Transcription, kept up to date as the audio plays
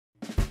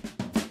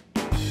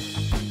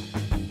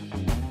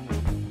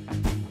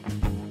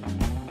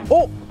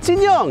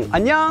진영,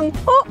 안녕.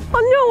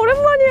 안녕,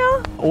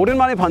 오랜만이야.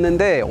 오랜만에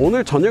봤는데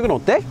오늘 저녁은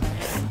어때?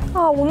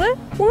 오늘?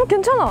 오늘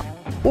괜찮아.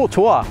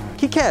 좋아.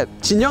 키캣,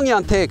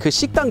 진영이한테 그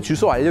식당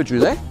주소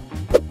알려줄래?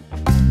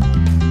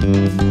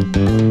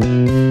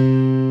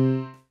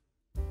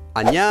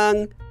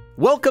 안녕.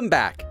 Welcome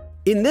back.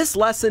 In this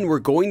lesson, we're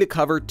going to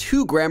cover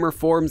two grammar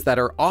forms that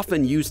are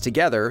often used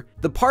together,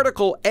 the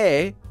particle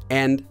에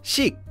and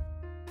식.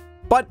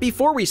 But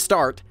before we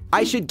start,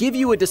 I should give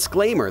you a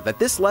disclaimer that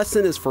this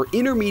lesson is for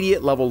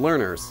intermediate level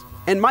learners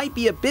and might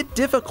be a bit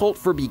difficult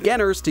for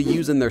beginners to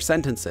use in their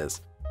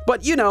sentences.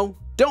 But you know,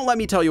 don't let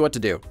me tell you what to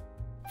do.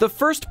 The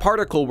first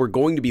particle we're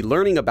going to be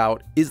learning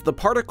about is the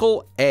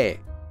particle 에.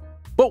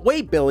 But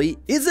wait, Billy,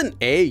 isn't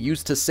에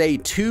used to say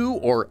to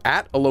or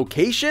at a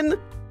location?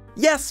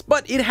 Yes,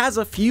 but it has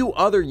a few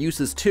other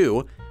uses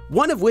too,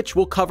 one of which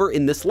we'll cover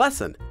in this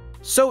lesson.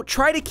 So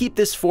try to keep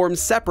this form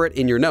separate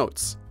in your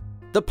notes.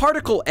 The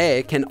particle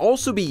에 can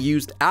also be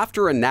used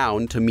after a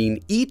noun to mean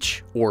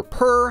each or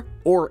per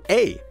or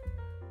a.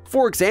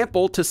 For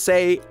example, to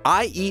say,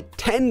 I eat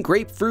 10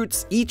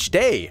 grapefruits each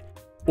day,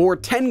 or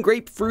 10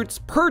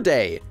 grapefruits per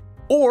day,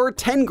 or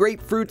 10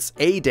 grapefruits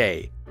a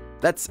day.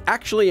 That's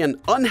actually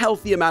an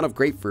unhealthy amount of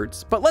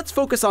grapefruits, but let's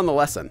focus on the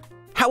lesson.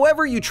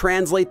 However you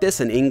translate this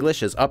in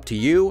English is up to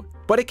you,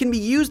 but it can be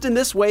used in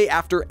this way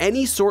after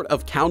any sort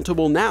of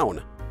countable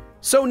noun.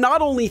 So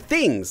not only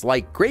things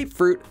like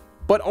grapefruit,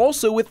 but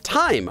also with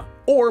time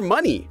or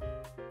money.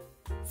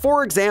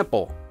 For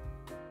example,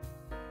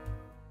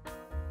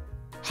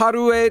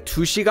 하루에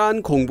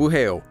 2시간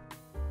공부해요.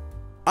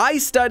 I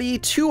study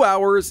 2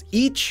 hours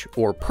each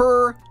or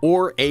per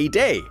or a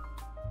day.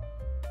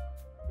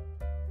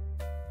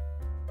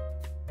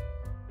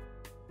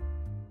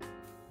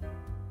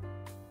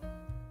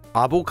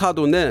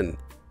 아보카도는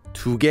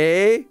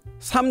 2개에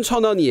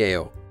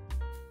 3,000원이에요.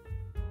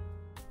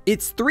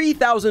 It's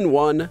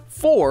 3,001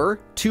 for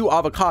 2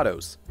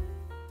 avocados.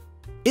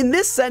 In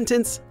this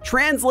sentence,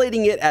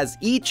 translating it as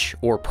each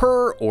or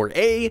per or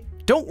a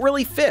don't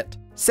really fit,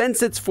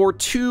 since it's for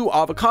 2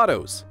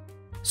 avocados.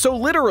 So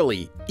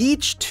literally,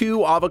 each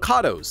 2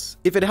 avocados,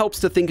 if it helps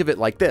to think of it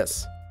like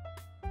this.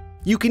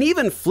 You can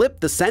even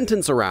flip the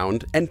sentence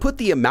around and put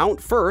the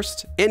amount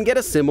first and get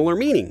a similar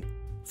meaning.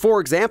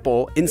 For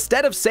example,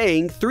 instead of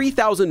saying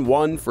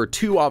 3,001 for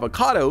 2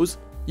 avocados,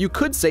 you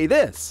could say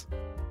this.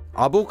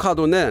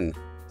 아보카도는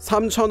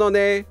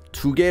 3,000원에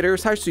 2개를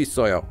살 수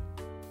있어요.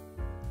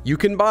 You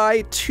can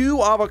buy 2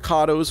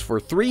 avocados for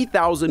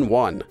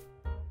 3,001.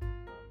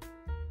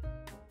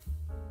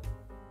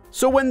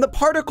 So when the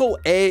particle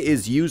에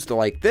is used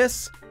like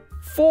this,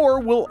 for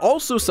will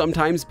also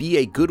sometimes be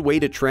a good way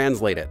to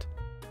translate it.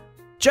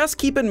 Just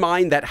keep in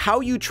mind that how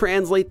you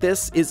translate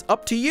this is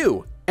up to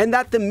you, and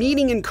that the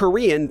meaning in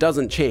Korean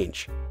doesn't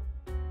change.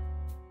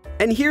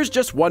 And here's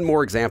just one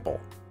more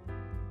example.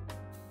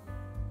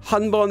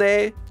 한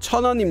번에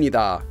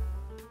 1,000원입니다.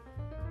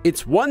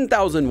 It's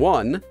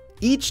 1,001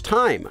 each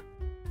time.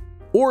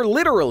 Or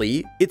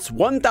literally, it's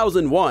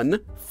 1,001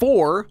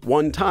 for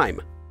one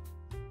time.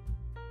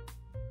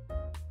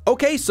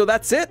 Okay, so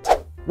that's it.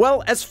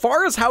 Well, as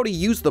far as how to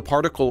use the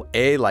particle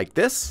에 like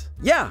this,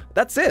 yeah,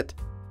 that's it.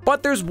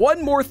 But there's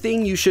one more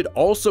thing you should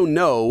also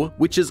know,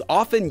 which is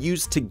often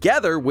used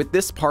together with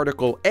this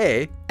particle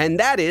에, and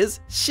that is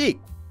식.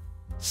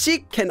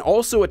 식 can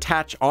also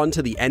attach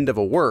onto the end of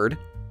a word.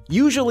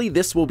 Usually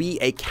this will be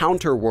a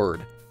counter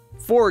word.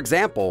 For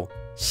example,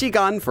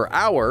 시간 for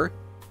hour,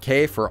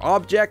 개 for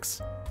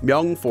objects,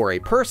 명 for a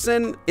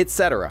person,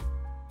 etc.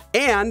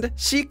 And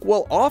식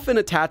will often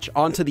attach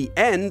onto the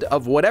end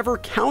of whatever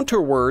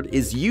counter word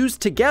is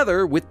used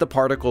together with the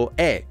particle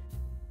에.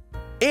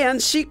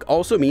 And 식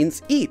also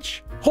means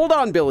each. Hold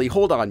on, Billy,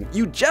 hold on.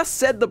 You just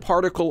said the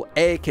particle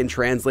에 can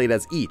translate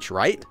as each,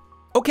 right?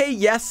 Okay,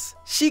 yes,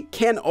 식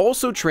can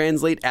also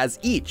translate as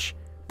each.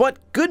 But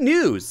good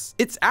news,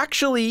 it's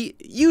actually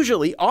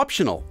usually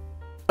optional.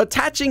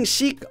 Attaching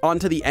식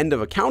onto the end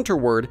of a counter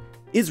word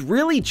is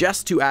really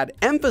just to add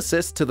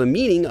emphasis to the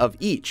meaning of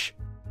each.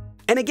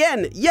 And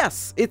again,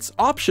 yes, it's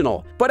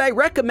optional, but I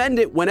recommend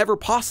it whenever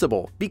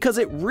possible because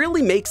it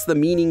really makes the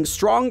meaning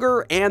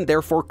stronger and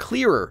therefore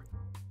clearer.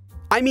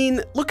 I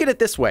mean, look at it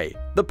this way.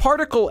 The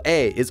particle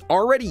에 is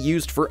already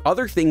used for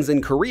other things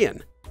in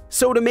Korean.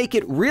 So to make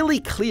it really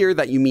clear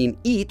that you mean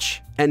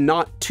each and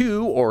not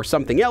to or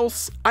something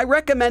else, I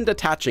recommend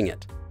attaching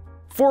it.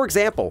 For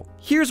example,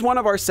 here's one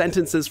of our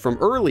sentences from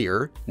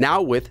earlier, now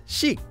with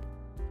식.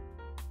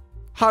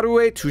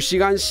 하루에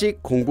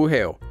 2시간씩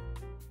공부해요.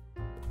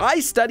 I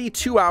study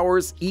 2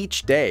 hours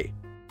each day.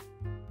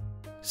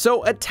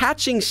 So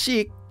attaching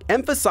식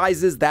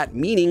emphasizes that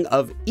meaning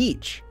of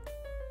each.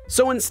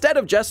 So instead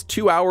of just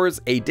 2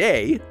 hours a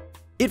day,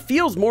 it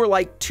feels more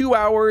like 2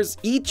 hours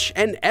each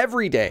and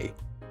every day.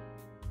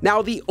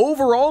 Now the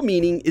overall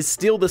meaning is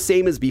still the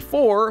same as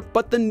before,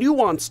 but the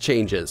nuance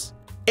changes.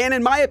 And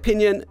in my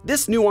opinion,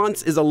 this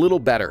nuance is a little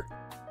better.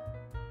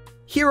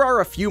 Here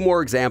are a few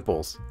more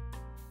examples.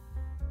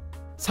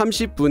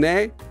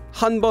 30분에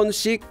한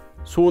번씩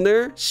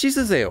손을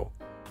씻으세요.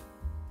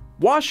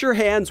 wash your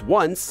hands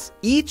once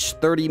each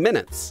 30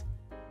 minutes.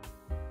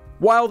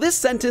 While this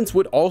sentence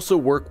would also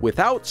work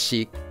without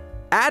씩,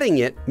 adding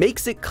it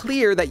makes it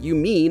clear that you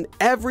mean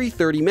every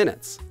 30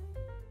 minutes.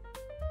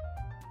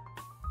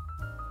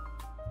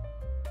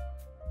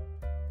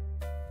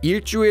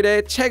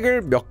 일주일에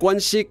책을 몇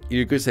권씩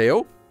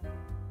읽으세요?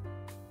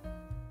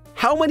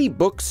 How many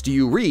books do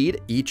you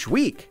read each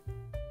week?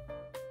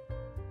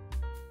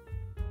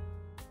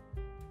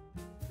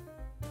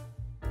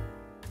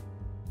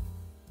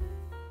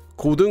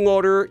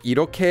 고등어를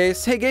이렇게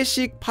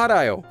 3개씩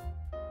팔아요.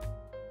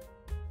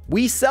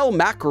 We sell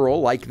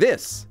mackerel like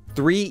this,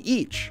 3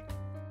 each.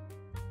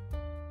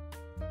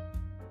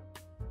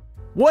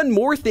 One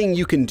more thing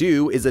you can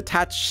do is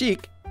attach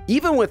씩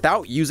even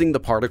without using the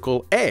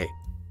particle 에.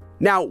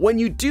 Now, when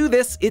you do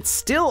this, it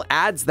still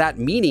adds that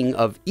meaning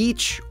of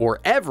each or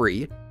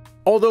every,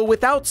 although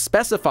without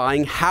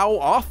specifying how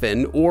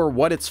often or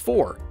what it's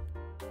for.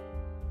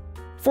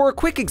 For a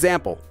quick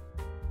example,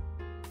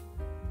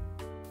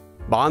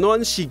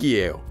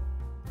 10,000원씩이에요.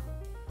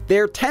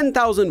 They're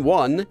 10,000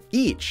 won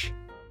each.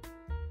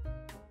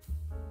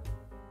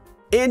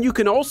 And you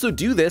can also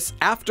do this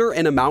after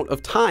an amount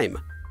of time.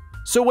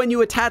 So when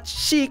you attach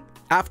씩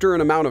after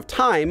an amount of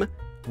time,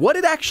 what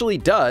it actually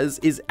does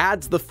is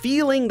adds the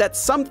feeling that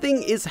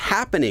something is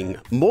happening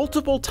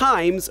multiple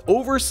times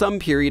over some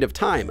period of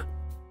time.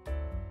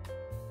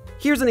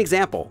 Here's an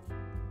example.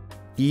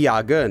 이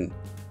약은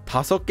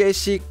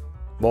 5개씩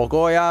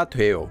먹어야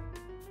돼요.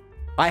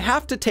 I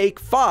have to take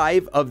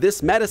 5 of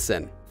this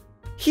medicine.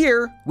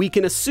 Here, we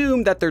can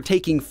assume that they're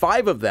taking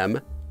 5 of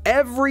them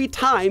every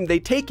time they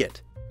take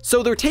it.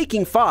 So they're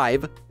taking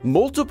 5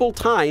 multiple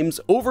times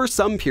over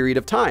some period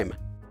of time.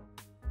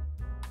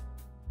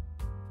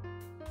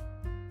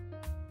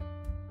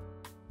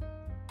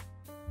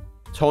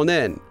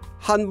 저는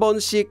한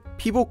번씩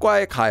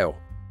피부과에 가요.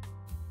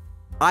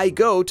 I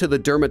go to the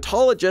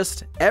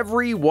dermatologist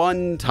every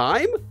one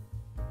time?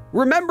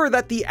 Remember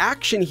that the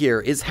action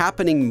here is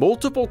happening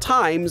multiple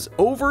times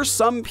over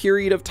some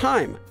period of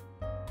time.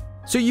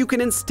 So you can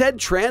instead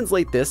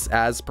translate this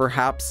as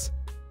perhaps,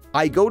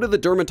 I go to the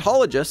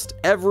dermatologist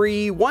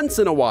every once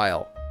in a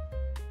while.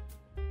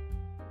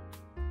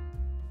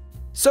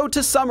 So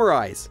to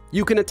summarize,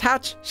 you can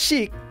attach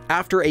씩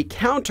after a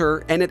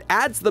counter and it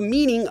adds the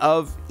meaning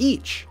of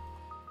each.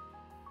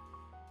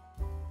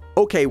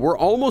 Okay, we're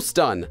almost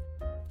done.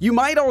 You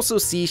might also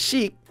see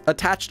씩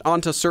attached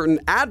onto certain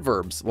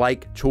adverbs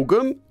like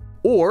조금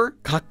or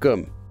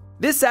가끔.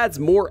 This adds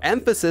more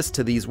emphasis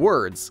to these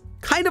words,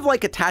 kind of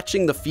like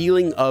attaching the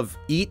feeling of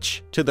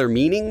each to their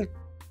meaning.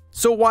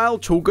 So while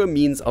조금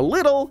means a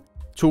little,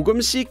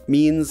 조금씩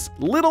means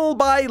little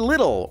by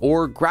little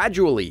or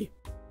gradually.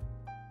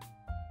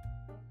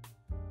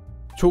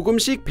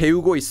 조금씩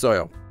배우고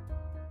있어요.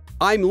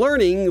 I'm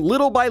learning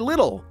little by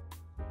little.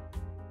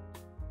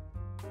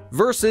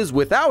 Versus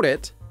without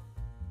it,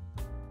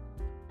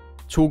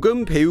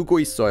 조금 배우고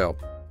있어요.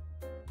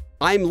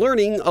 I'm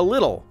learning a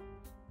little.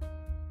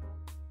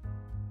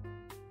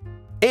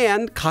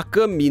 And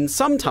가끔 means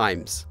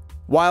sometimes,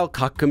 while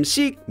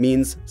가끔씩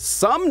means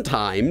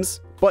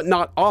sometimes, but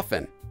not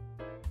often.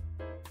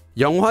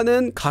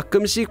 영화는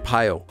가끔씩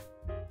봐요.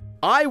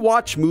 I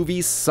watch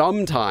movies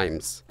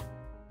sometimes.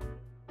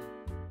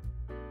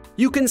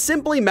 You can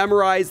simply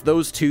memorize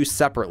those two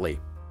separately.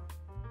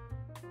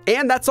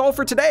 And that's all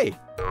for today.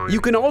 You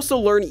can also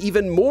learn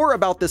even more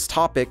about this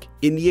topic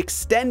in the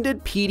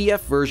extended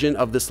PDF version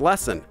of this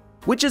lesson,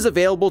 which is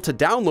available to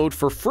download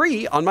for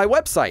free on my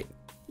website.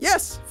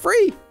 Yes,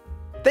 free!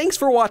 Thanks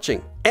for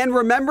watching. And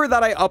remember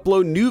that I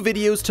upload new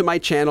videos to my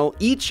channel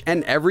each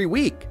and every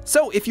week.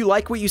 So if you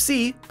like what you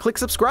see, click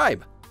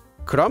subscribe.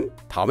 그럼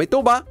다음에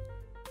또 봐.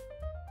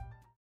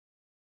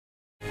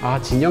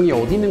 아, 진영이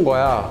어디 있는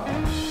거야?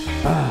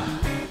 아,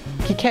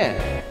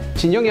 키캣,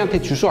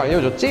 진영이한테 주소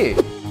알려줬지?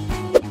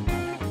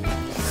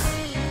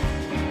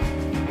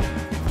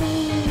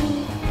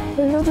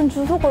 알려준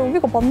주소가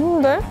여기가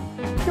맞는데?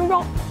 여기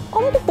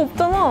아무것도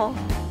없잖아.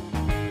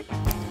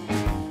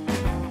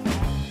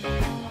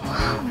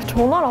 왜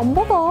전화를 안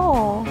받아?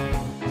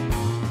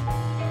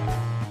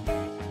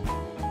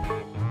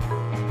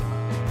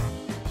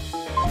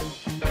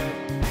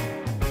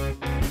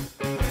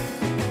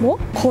 뭐?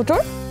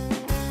 거절?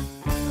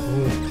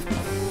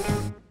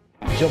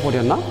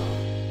 잊어버렸나?